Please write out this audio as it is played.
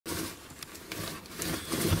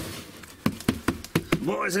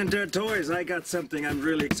Boys and their toys, I got something. I'm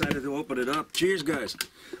really excited to open it up. Cheers, guys.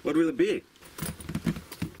 What will it be?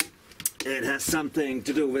 It has something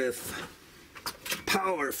to do with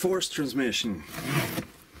power force transmission.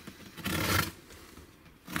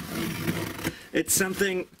 It's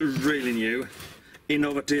something really new,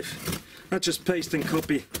 innovative, not just paste and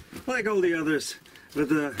copy like all the others,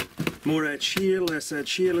 with a more edge here, less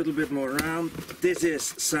edge here, a little bit more round. This is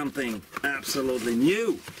something absolutely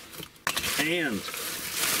new, and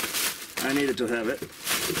I needed to have it.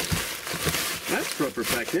 That's proper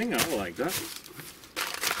packing, I like that.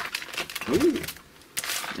 Ooh,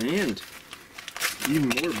 and even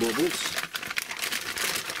more bubbles.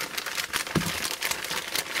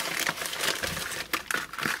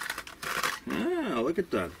 Ah, look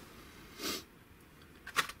at that.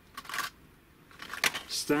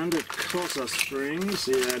 Standard Cosa springs,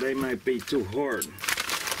 yeah, they might be too hard.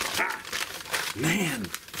 Ah, man,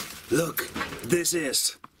 look, this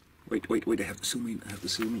is, wait, I have to zoom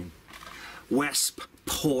in,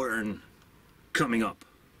 vespaPORN coming up.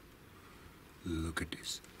 Look at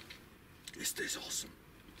this. Is this awesome?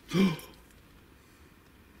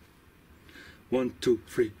 1, 2,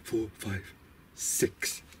 3, 4, 5,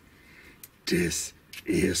 6. This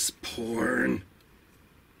is porn.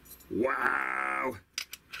 Wow.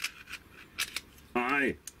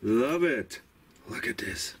 I love it. Look at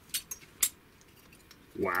this.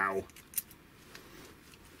 Wow.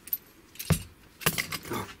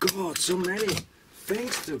 Oh God, so many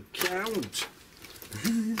things to count.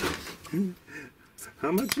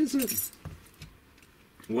 How much is it?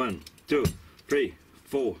 1, 2, 3,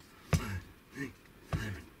 4, 5, 6,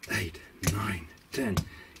 7, 8, 9, 10,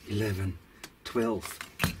 11, 12.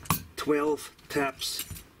 12 taps.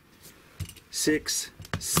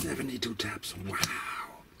 72 taps. Wow.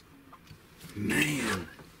 Man,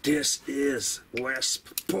 this is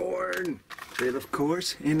vespaPORN. It, of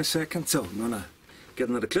course, in a second. So I'm gonna get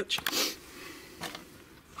another clutch.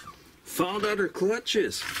 Found other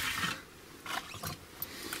clutches.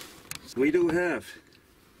 We do have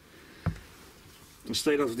a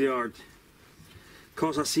state-of-the-art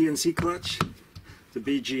Cosa CNC clutch. The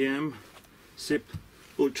BGM SIP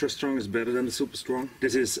Ultra Strong is better than the Super Strong.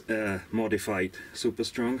 This is modified Super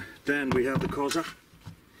Strong. Then we have the Cosa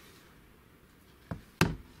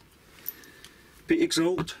PX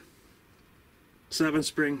Old 7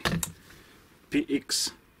 spring,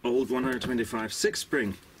 PX Old 125 6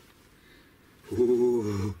 spring.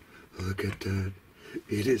 Ooh, look at that.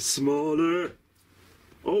 It is smaller.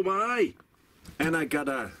 Oh my! And I got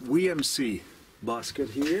a VMC basket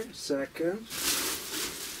here. Second.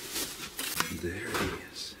 There it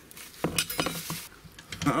is.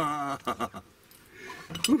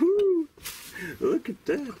 Woohoo! Look at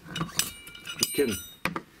that. It can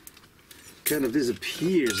kind of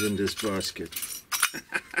disappears in this basket.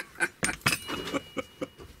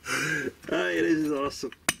 It is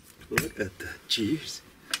awesome. Look at that. Cheers.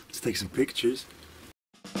 Let's take some pictures.